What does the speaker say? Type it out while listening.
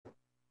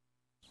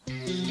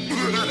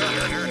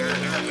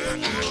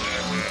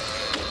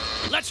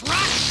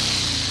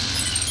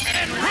Let's rock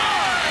and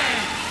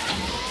ride!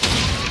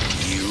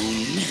 You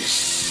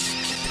missed.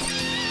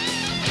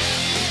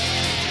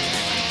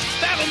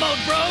 Battle mode,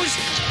 bros!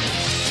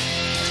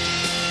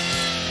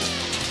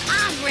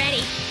 I'm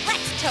ready.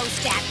 Let's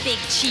toast that big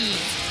cheese.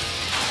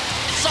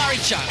 Sorry,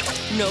 child.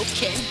 No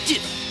can do.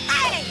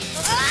 Hey!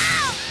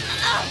 Oh!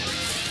 Oh!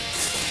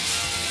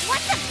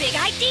 What's the big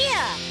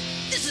idea?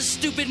 This is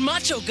stupid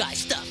macho guy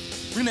stuff.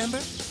 Remember?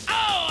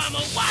 Oh, I'm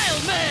a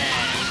wild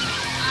man!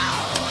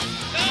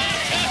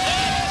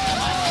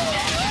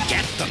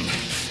 Get them!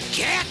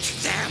 Get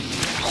them!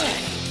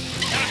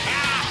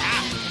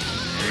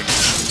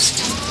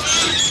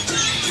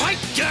 Fight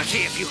dirty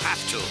if you have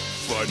to.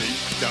 Funny,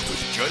 that was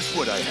just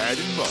what I had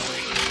in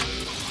mind.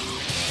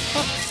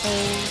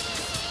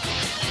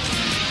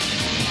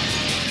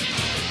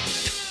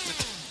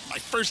 My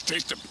first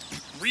taste of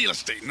real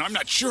estate, and I'm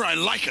not sure I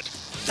like it.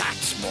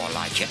 That's more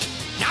like it.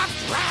 Now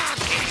grab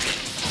it!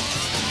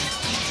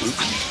 Luke,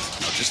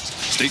 now just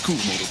stay cool,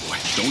 motor boy.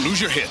 Don't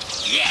lose your head.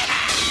 Yeah!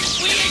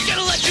 We ain't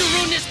gonna let you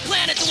ruin this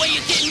planet the way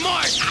you did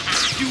Mars!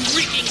 You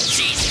reeking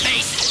cheese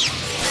face!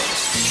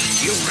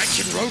 You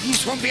wretched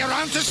rodents won't be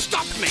around to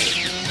stop me!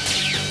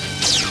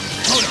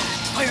 Hold on,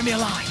 fire me a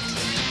line.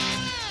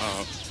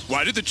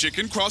 Why did the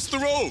chicken cross the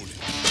road?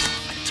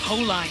 A tow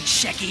line,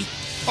 Shecky.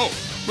 Oh,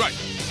 right.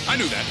 I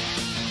knew that.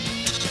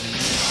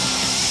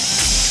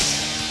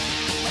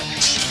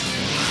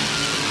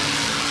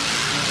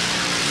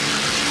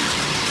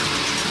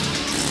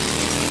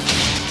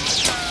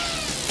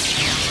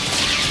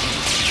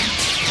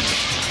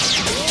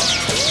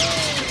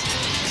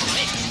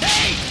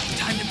 Hey!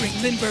 Time to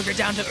bring Limburger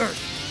down to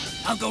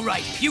Earth. I'll go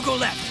right, you go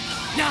left.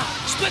 Now,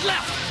 split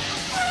left!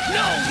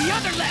 No, the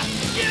other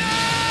left!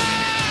 Yeah!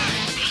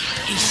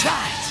 He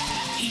slides.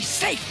 He's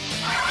safe.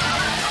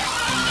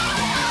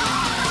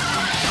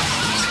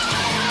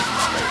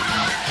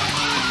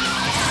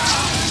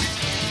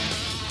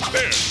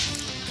 There.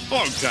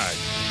 Long time.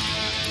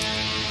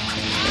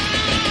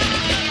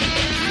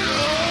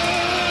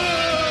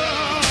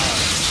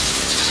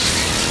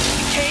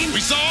 Came. We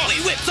saw.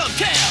 We whipped some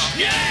tail.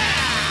 Yeah!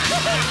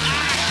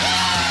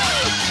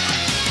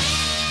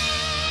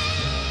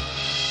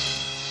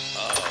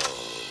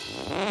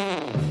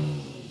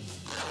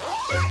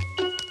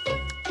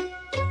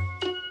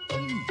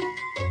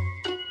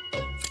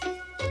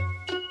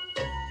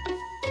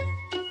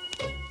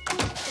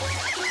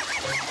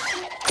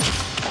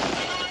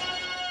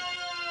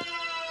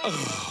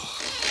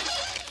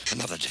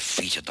 Another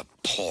defeat at the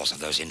paws of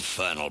those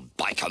infernal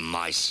biker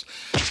mice.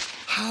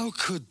 How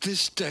could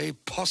this day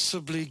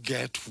possibly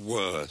get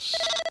worse?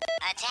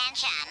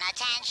 Attention,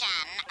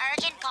 attention.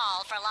 Urgent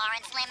call for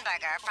Lawrence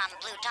Limburger from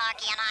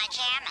Plutarchian High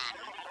Chairman.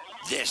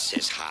 This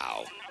is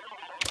how.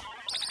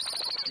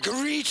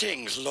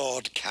 Greetings,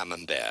 Lord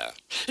Camembert.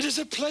 It is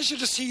a pleasure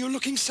to see you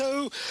looking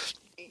so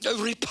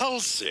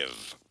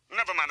repulsive.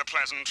 Never mind the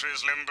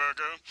pleasantries,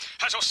 Limburger.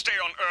 Has your stay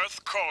on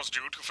Earth caused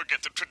you to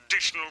forget the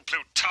traditional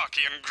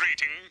Plutarchian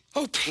greeting?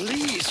 Oh,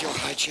 please, Your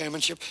High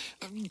Chairmanship.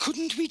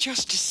 Couldn't we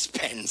just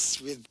dispense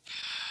with...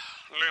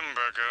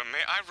 Limburger,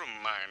 may I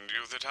remind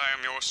you that I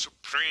am your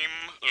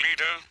supreme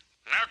leader?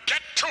 Now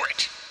get to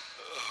it!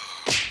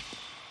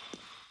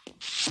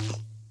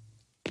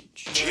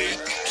 Cheek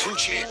to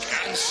cheek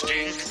and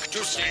stink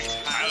to stink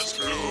as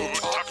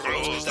Plutarch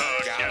rules the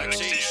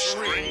galaxy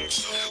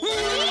shrinks.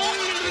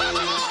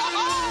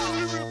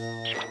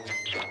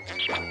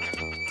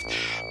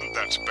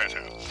 That's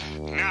better.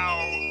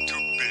 Now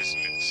to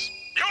business.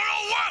 You're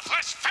a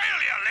worthless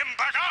failure,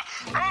 Limburger!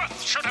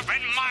 Earth should have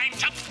been mined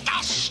to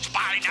dust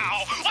by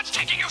now! What's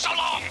taking you so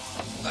long?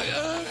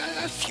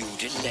 A few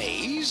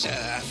delays,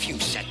 a few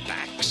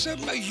setbacks,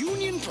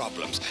 union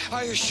problems.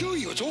 I assure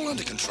you it's all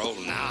under control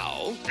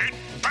now. It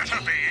better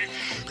be,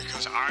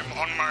 because I'm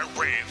on my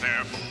way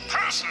there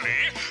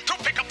personally to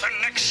pick up the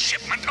next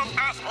shipment of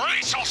Earth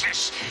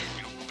resources.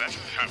 You better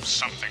have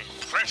something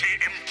pretty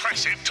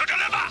impressive to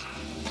deliver.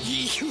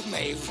 You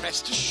may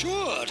rest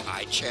assured,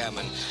 High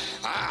Chairman.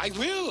 I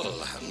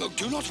will. No,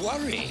 do not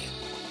worry.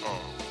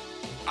 Oh,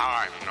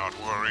 I'm not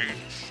worried.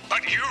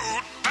 But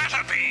you'd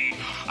better be.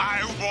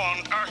 I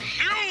want a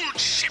huge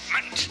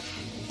shipment.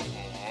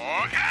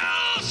 Or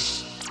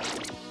else...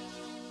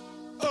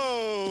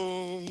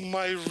 Oh,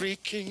 my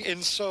reeking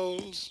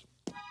insoles.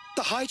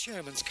 The High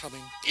Chairman's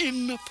coming,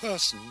 in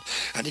person,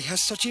 and he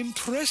has such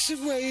impressive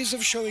ways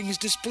of showing his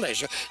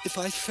displeasure if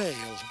I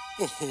fail.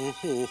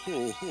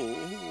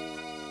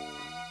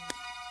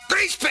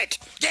 Grease Pit!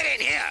 Get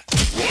in here!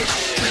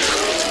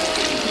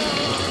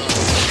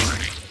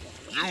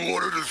 You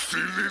wanted to see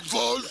me,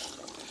 boss?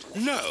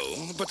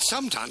 No, but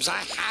sometimes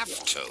I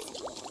have to.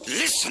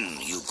 Listen,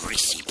 you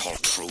greasy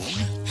poltroon.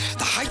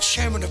 The High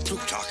Chairman of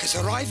Plutarch is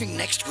arriving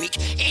next week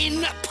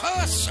in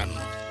person.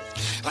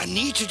 I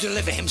need to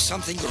deliver him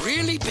something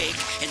really big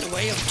in the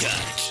way of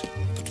dirt.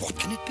 But what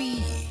can it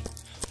be?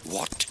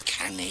 What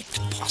can it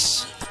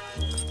possibly?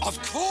 Of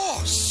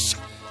course,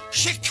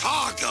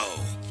 Chicago.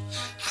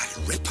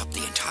 I'll rip up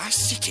the entire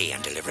city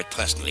and deliver it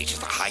personally to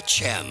the High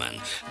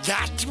Chairman.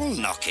 That will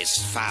knock his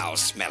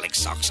foul-smelling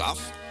socks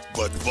off.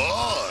 But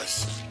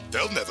boss,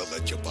 they'll never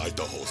let you buy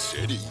the whole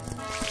city.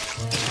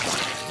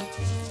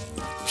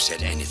 Who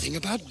said anything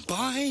about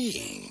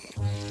buying?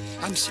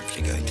 I'm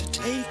simply going to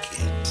take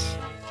it.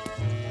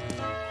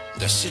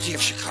 The city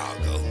of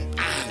Chicago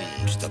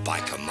and the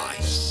biker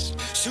mice.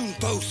 Soon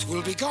both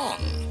will be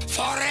gone.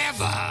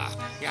 Forever!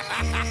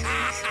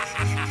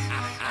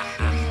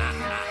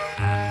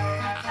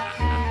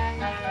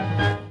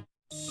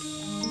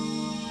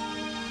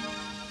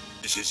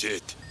 This is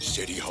it,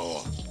 City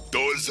Hall.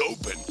 Doors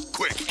open.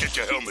 Quick, get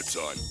your helmets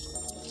on.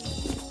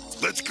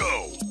 Let's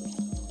go.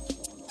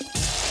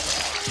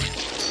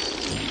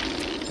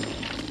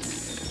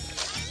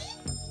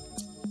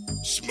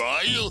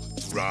 Smile,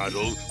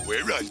 throttle,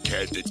 we're on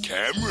candid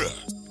camera.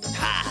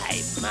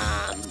 Hi,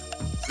 Mom.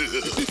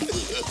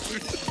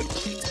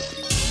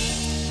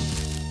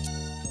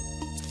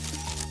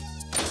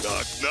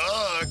 Knock,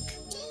 knock.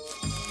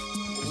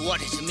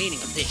 What is the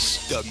meaning of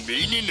this? The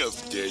meaning of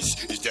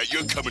this is that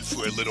you're coming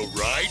for a little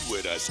ride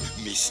with us,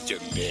 Mr.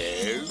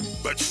 Mayor.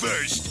 But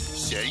first,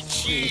 say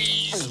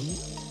cheese.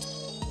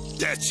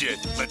 That's it.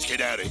 Let's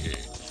get out of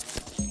here.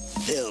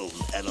 Film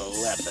at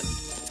 11.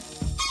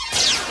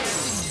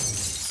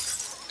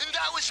 And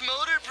that was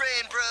Motor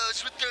Brain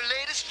Bros with their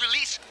latest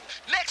release.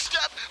 Next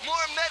up,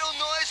 more metal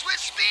noise with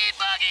Speed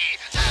Buggy.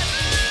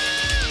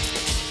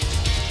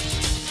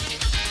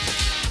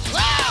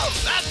 Wow!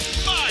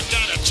 That's my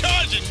kind of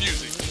charging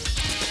music.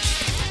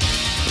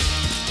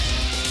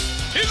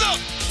 He's up!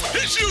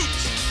 He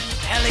shoots!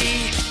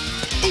 Ellie!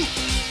 Ooh.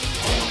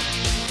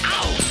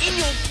 Ow! In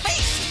your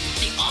face!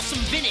 The awesome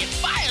Vinny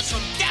fires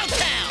from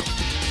downtown!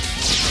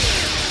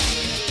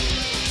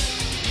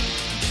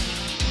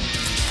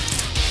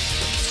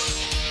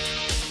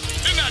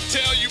 Didn't I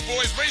tell you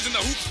boys raising the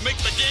hoops make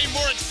the game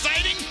more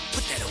exciting?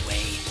 Put that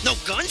away. No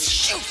guns?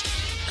 Shoot!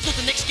 I thought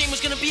the next game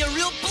was gonna be a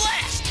real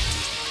blast!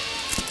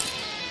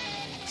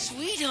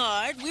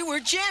 Sweetheart, we were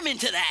jamming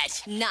to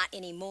that. Not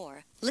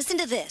anymore. Listen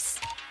to this.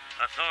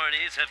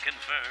 Authorities have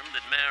confirmed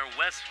that Mayor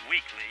Wes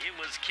Weekly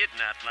was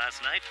kidnapped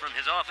last night from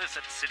his office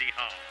at City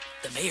Hall.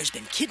 The mayor's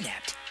been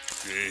kidnapped.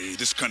 Hey,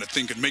 this kind of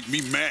thing can make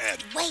me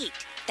mad. Wait,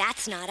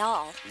 that's not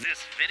all.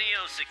 This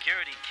video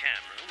security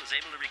camera was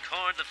able to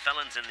record the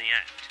felons in the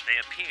act. They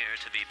appear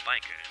to be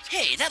bikers.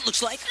 Hey, that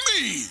looks like...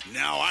 Me!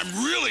 Now I'm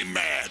really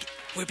mad.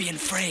 We're being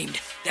framed.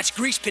 That's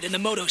Grease Pit in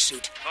the moto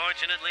suit.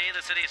 Fortunately,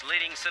 the city's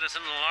leading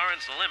citizen,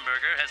 Lawrence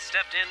Limburger, has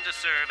stepped in to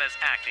serve as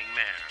acting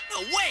mayor.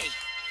 No way!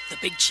 The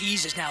big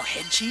cheese is now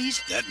head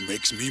cheese? That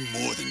makes me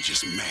more than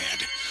just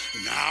mad.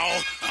 Now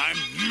I'm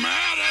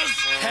mad as...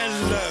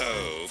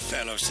 Hello,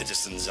 fellow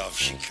citizens of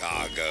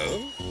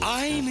Chicago.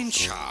 I'm in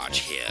charge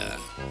here.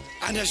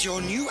 And as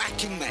your new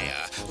acting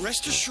mayor,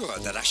 rest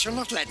assured that I shall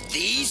not let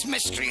these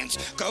miscreants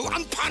go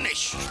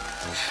unpunished.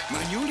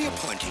 My newly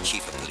appointed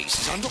chief of police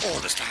is under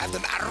orders to have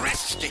them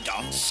arrested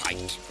on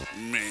sight.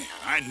 Man,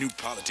 I knew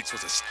politics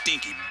was a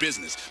stinky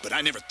business, but I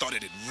never thought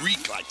it'd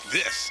reek like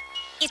this.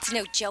 It's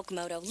no joke,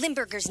 Moto.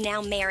 Limburger's now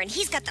mayor, and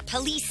he's got the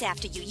police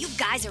after you. You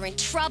guys are in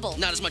trouble.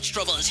 Not as much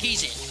trouble as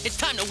he's in. It's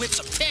time to whip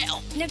some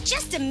tail. Now,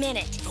 just a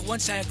minute. For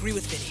once, I agree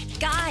with Vinny.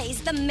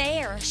 Guys, the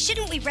mayor.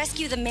 Shouldn't we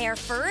rescue the mayor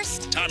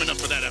first? Time enough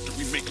for that after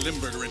we make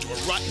Limburger into a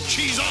rotten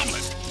cheese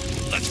omelet.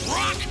 Let's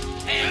rock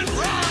And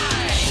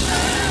ride!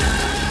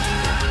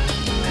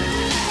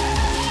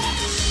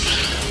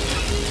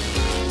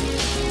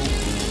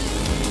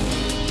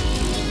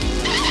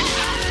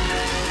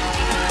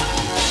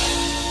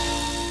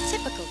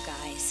 Typical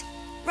guys.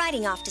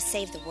 Riding off to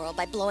save the world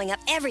by blowing up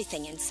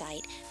everything in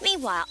sight.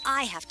 Meanwhile,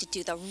 I have to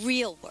do the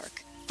real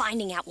work.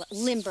 Finding out what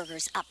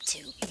Limburger's up to.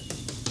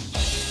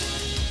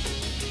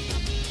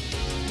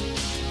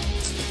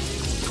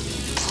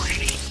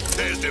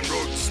 There's them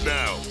rodents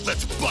now.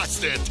 Let's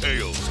bust their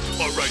tails.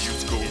 All right, you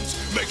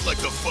goons. Make like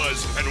the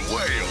fuzz and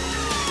wail.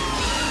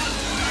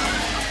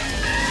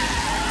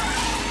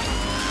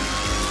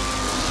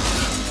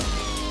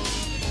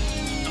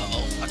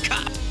 Uh-oh, a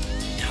cop.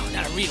 No,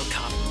 not a real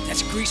cop.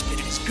 That's Grease Pit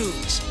and his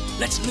goons.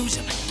 Let's lose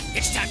him.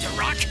 It's time to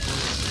rock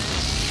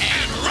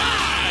and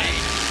ride!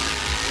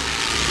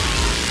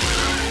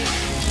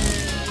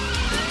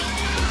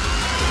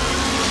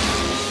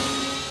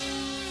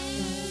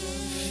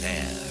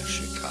 Fair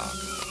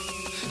Chicago,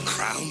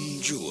 crown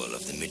jewel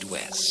of the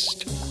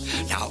Midwest.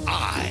 Now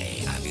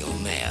I am your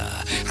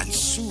mayor, and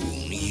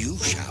soon you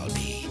shall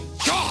be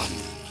gone!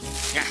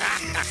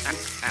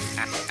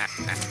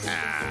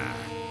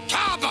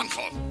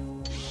 Carbuncle!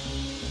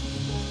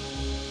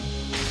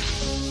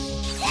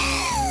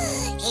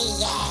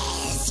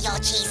 Yes, your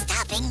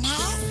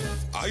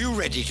cheese-toppingness. Are you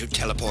ready to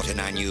teleport in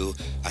our new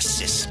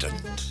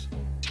assistant?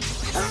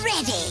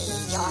 Ready,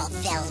 your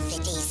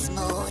velvety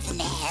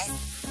smoothness.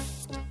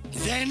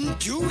 Then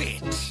do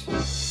it.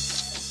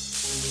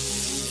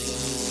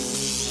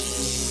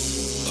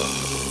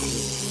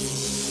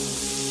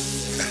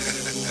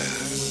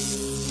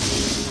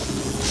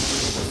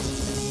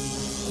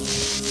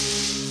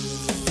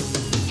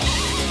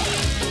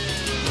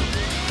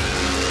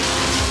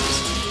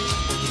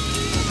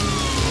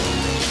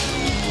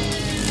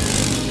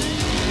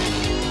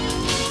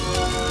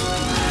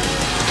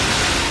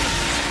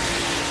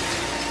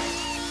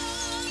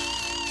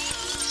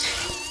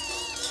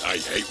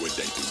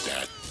 would they do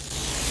that?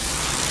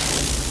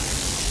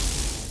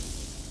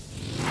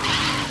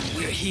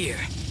 We're here.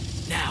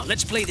 Now,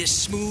 let's play this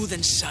smooth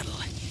and subtle.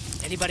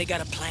 Anybody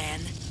got a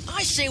plan?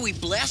 I say we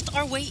blast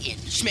our way in,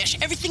 smash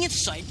everything in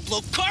sight,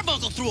 blow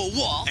Carbuncle through a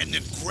wall, And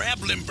then grab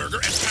Limburger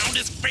and pound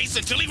his face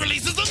until he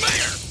releases the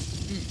mayor!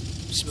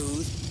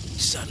 Smooth,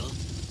 subtle.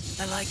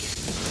 I like it.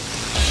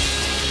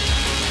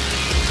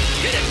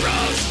 Hit it,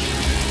 Rose!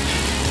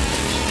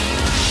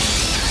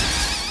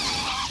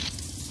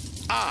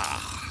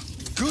 Ah,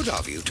 good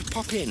of you to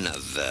pop in,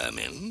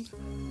 vermin.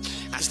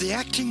 As the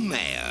acting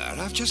mayor,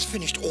 I've just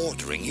finished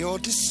ordering your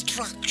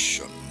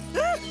destruction.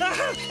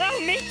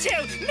 Oh, me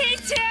too! Me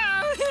too!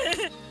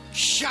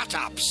 Shut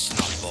up,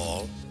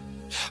 snotball.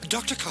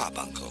 Dr.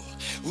 Carbuncle,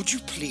 would you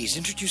please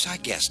introduce our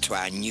guest to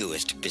our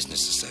newest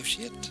business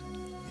associate?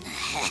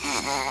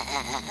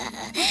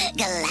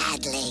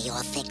 Gladly,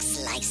 your thick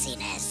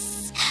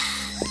sliciness.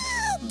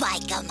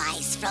 Biker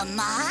mice from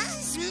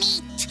Mars,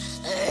 meet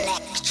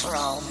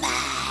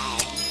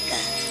Electromag.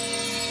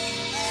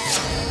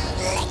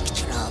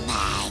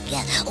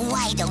 Electromag,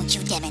 why don't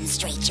you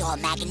demonstrate your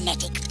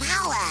magnetic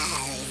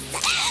powers?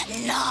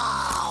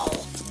 No!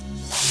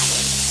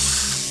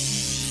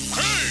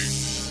 Hey!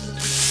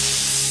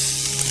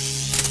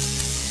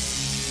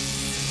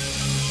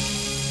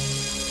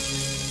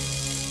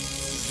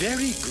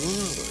 Very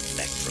good,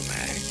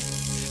 Electromag.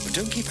 But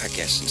don't keep our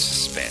guests in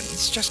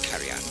suspense. Just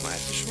carry out my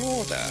official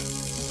order.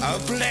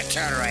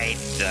 Obliterate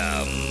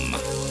them.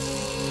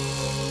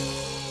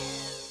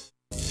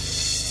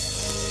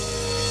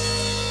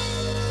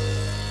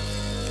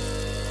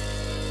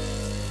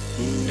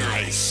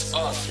 Nice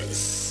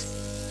office.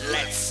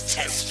 Let's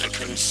test the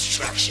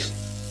construction,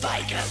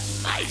 biker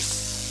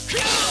mice.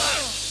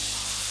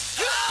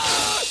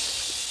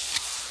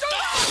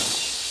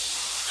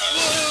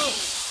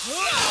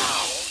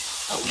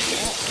 Oh,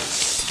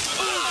 yes.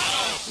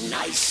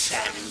 Nice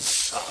and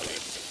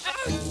solid.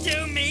 Oh,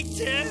 do me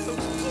too!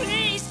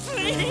 Please,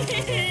 please!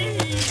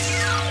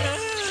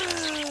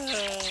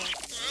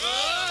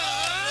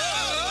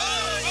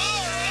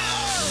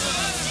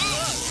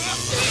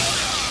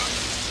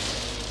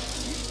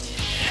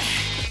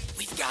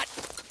 We've got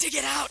to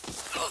get out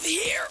of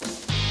here.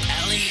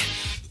 Ellie,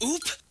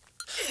 oop.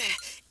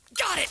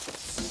 Got it.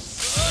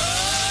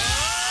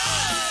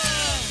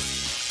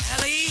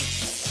 Ellie,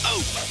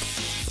 oop.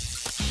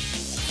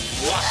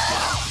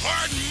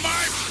 Pardon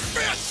my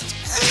fist!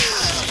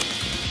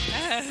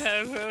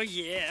 Oh,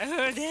 yeah.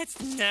 Oh, that's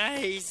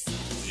nice.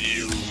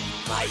 You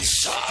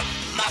mice are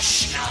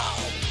mush now.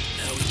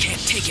 No, we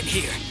can't take him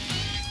here.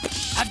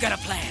 I've got a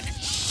plan.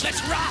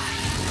 Let's ride.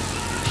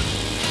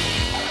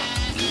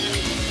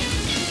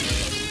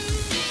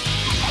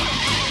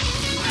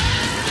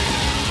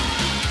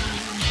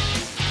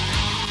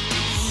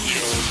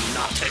 You'll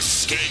not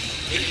escape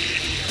me.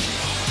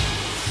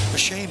 A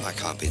shame I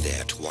can't be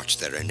there to watch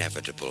their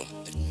inevitable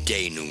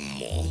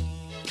denouement.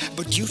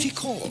 But duty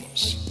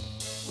calls.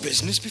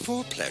 Business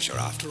before pleasure,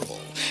 after all.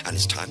 And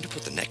it's time to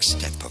put the next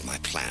step of my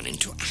plan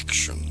into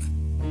action.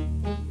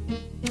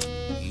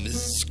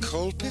 Miss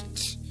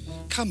Colpit,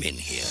 come in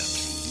here,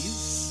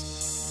 please.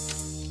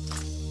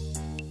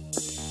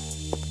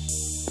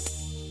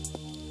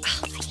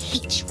 Oh, I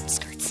hate short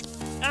skirts.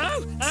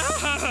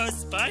 Oh,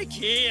 spike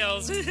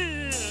heels.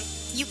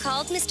 You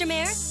called, Mr.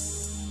 Mayor?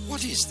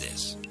 What is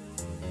this?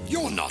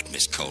 You're not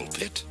Miss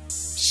Colpit.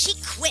 She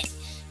quit.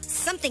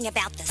 Something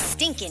about the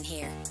stink in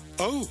here.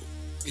 Oh,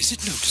 is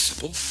it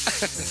noticeable?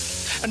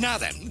 Now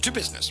then, to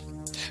business.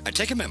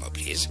 Take a memo,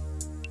 please.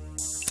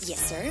 Yes,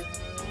 sir.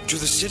 To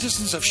the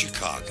citizens of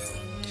Chicago.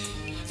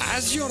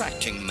 As your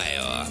acting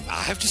mayor,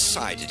 I have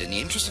decided in the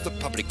interest of the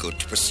public good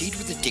to proceed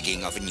with the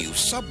digging of a new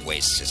subway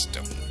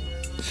system.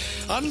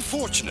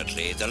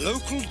 Unfortunately, the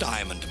local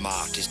Diamond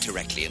Mart is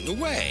directly in the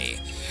way.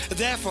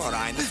 Therefore,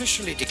 I'm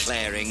officially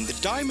declaring the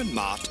Diamond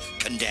Mart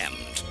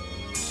condemned.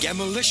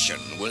 Demolition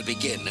will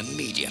begin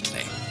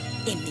immediately.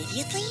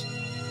 Immediately?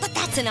 But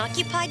that's an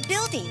occupied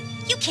building.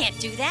 You can't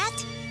do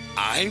that.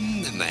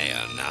 I'm the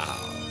mayor now,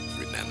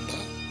 remember?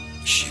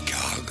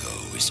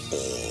 Chicago is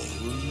all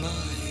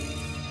mine.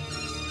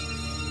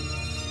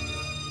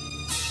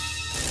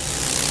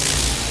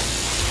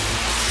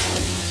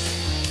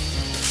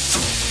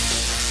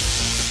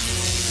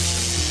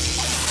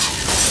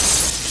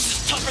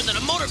 tougher than a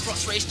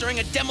motocross race during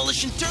a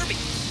demolition derby.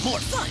 More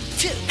fun,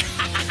 too.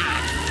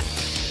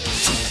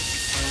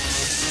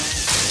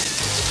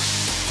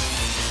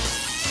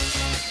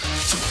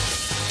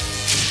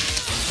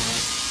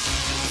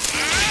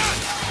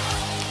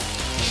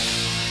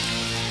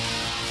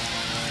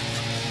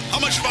 How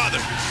much farther?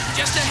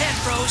 Just ahead,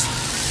 bros.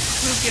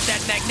 We'll give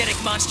that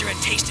magnetic monster a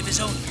taste of his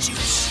own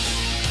juice.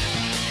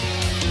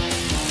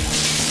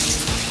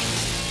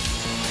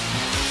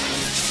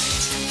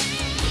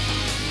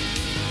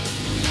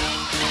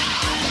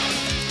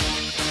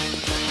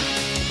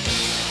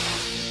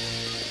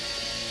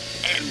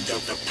 End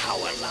of the power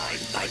line,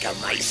 Biker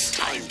Mice.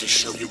 Time to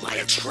show you my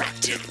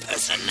attractive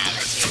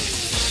personality.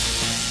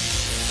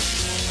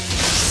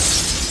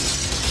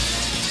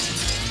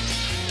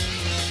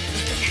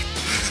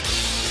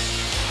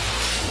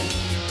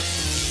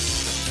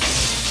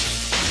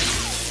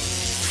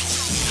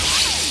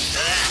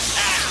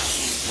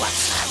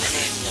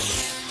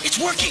 It's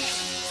working!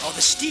 All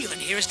the steel in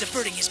here is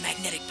diverting his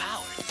magnetic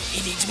power.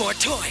 He needs more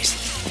toys.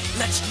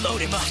 Let's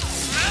load him up.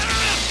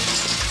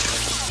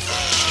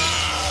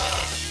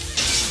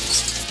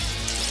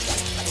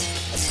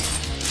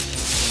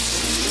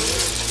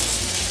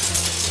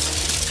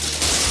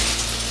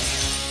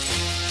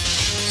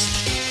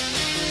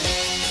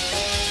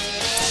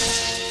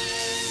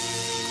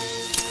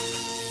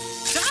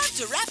 Time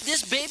to wrap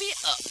this baby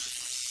up.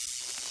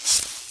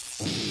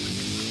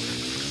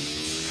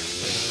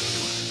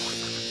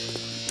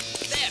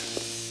 There.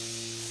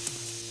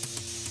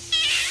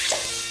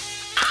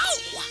 Ow!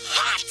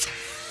 Hot!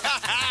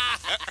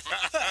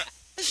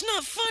 It's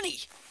not funny.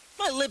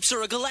 My lips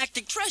are a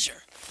galactic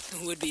treasure.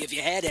 Would be if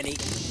you had any.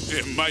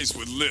 Yeah, mice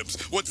with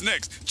lips. What's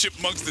next?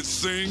 Chipmunks that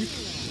sing?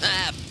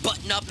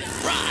 Button up and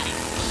ride.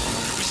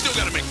 We still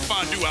gotta make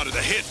fondue out of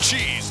the head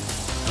cheese.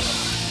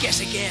 Guess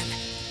again.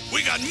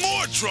 We got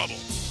more trouble.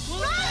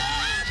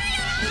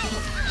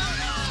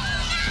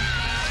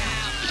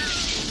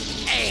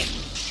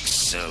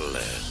 Excellent.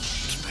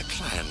 My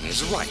plan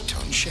is right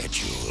on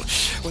schedule.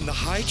 When the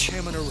High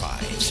Chairman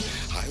arrives,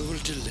 I will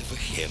deliver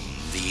him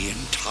the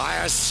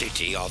entire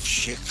city of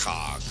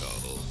Chicago.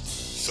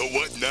 So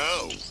what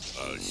now?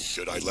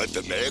 Should I let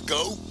the mayor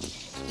go?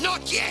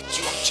 Not yet,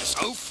 you unctuous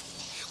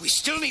oaf. We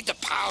still need the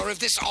power of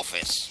this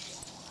office.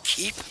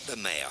 Keep the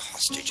mayor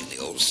hostage in the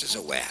old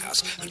scissor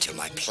warehouse until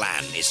my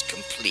plan is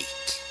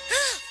complete.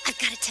 I've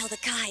got to tell the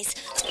guys.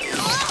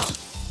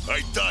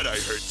 I thought I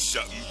heard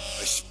something.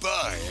 A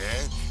spy,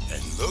 eh?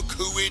 And look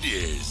who it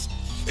is.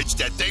 It's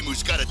that dame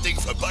who's got a thing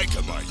for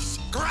biker mice.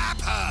 Grab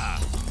her!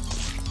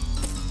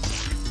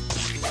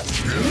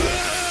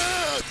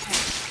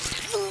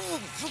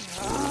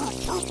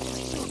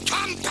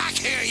 Come back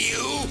here,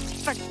 you!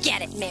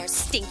 Forget it, Mayor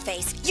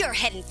Stinkface. You're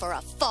heading for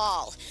a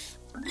fall.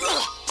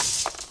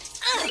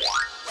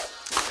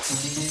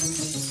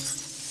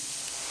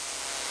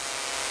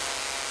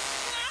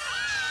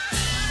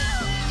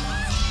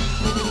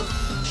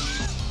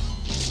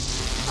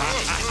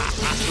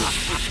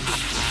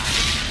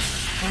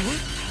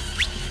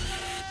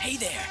 Hey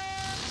there.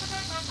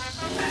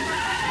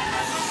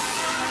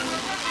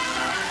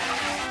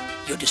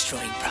 You're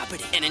destroying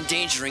property. And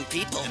endangering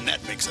people. And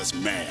that makes us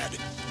mad.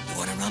 You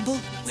want to rumble?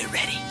 We're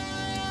ready.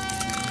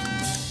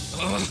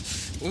 Oh,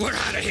 we're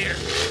out of here.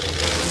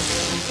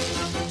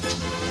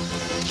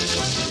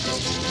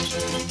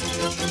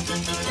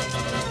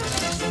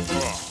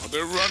 Oh,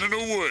 they're running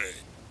away.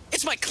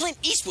 It's my Clint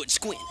Eastwood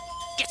squint.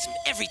 Gets him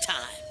every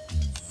time.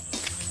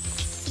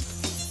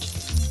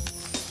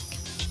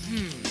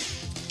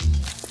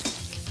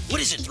 What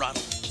is it,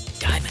 Throttle?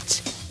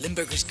 Diamonds.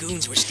 Limburger's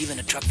goons were stealing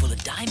a truck full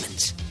of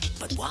diamonds.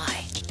 But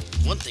why?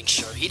 One thing's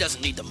sure, he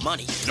doesn't need the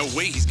money. No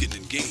way he's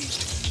getting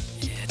engaged.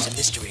 Yeah, it's a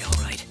mystery, all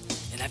right.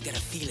 And I've got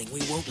a feeling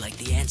we won't like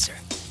the answer.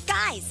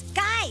 Guys!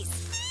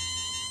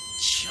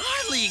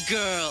 Charlie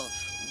girl!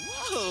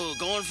 Whoa,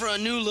 going for a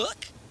new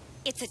look?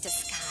 It's a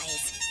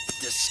disguise.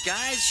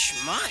 Disguise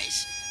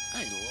schmize.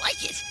 I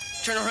like it.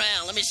 Turn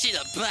around, let me see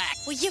the back.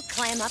 Will you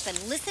clam up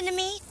and listen to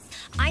me?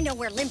 I know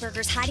where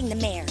Limburger's hiding the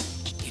mayor.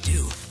 You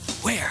do?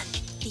 Where?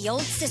 The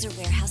old scissor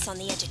warehouse on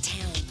the edge of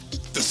town.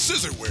 The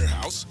scissor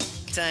warehouse?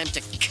 Time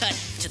to cut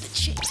to the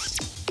chase.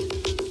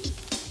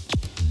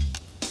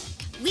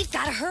 We've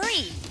got to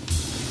hurry.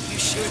 You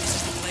sure this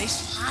is the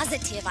place?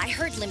 Positive. I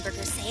heard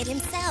Limburger say it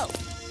himself.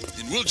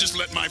 Then we'll just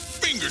let my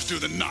fingers do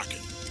the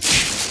knocking.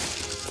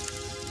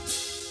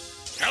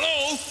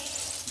 Hello?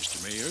 Mr.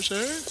 Mayor,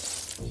 sir?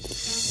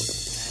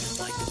 I don't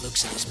like the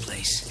looks of this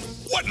place.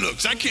 What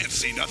looks? I can't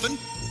see nothing.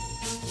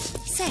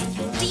 Say,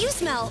 do you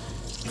smell...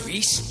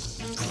 Grease?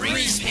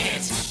 Grease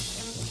pit!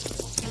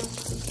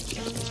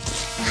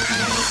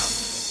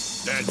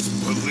 That's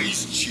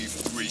Police Chief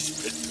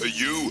Greasepit for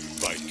you,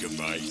 biker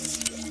mice.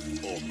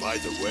 Oh, by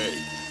the way,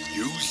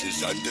 Hughes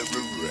is under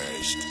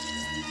arrest.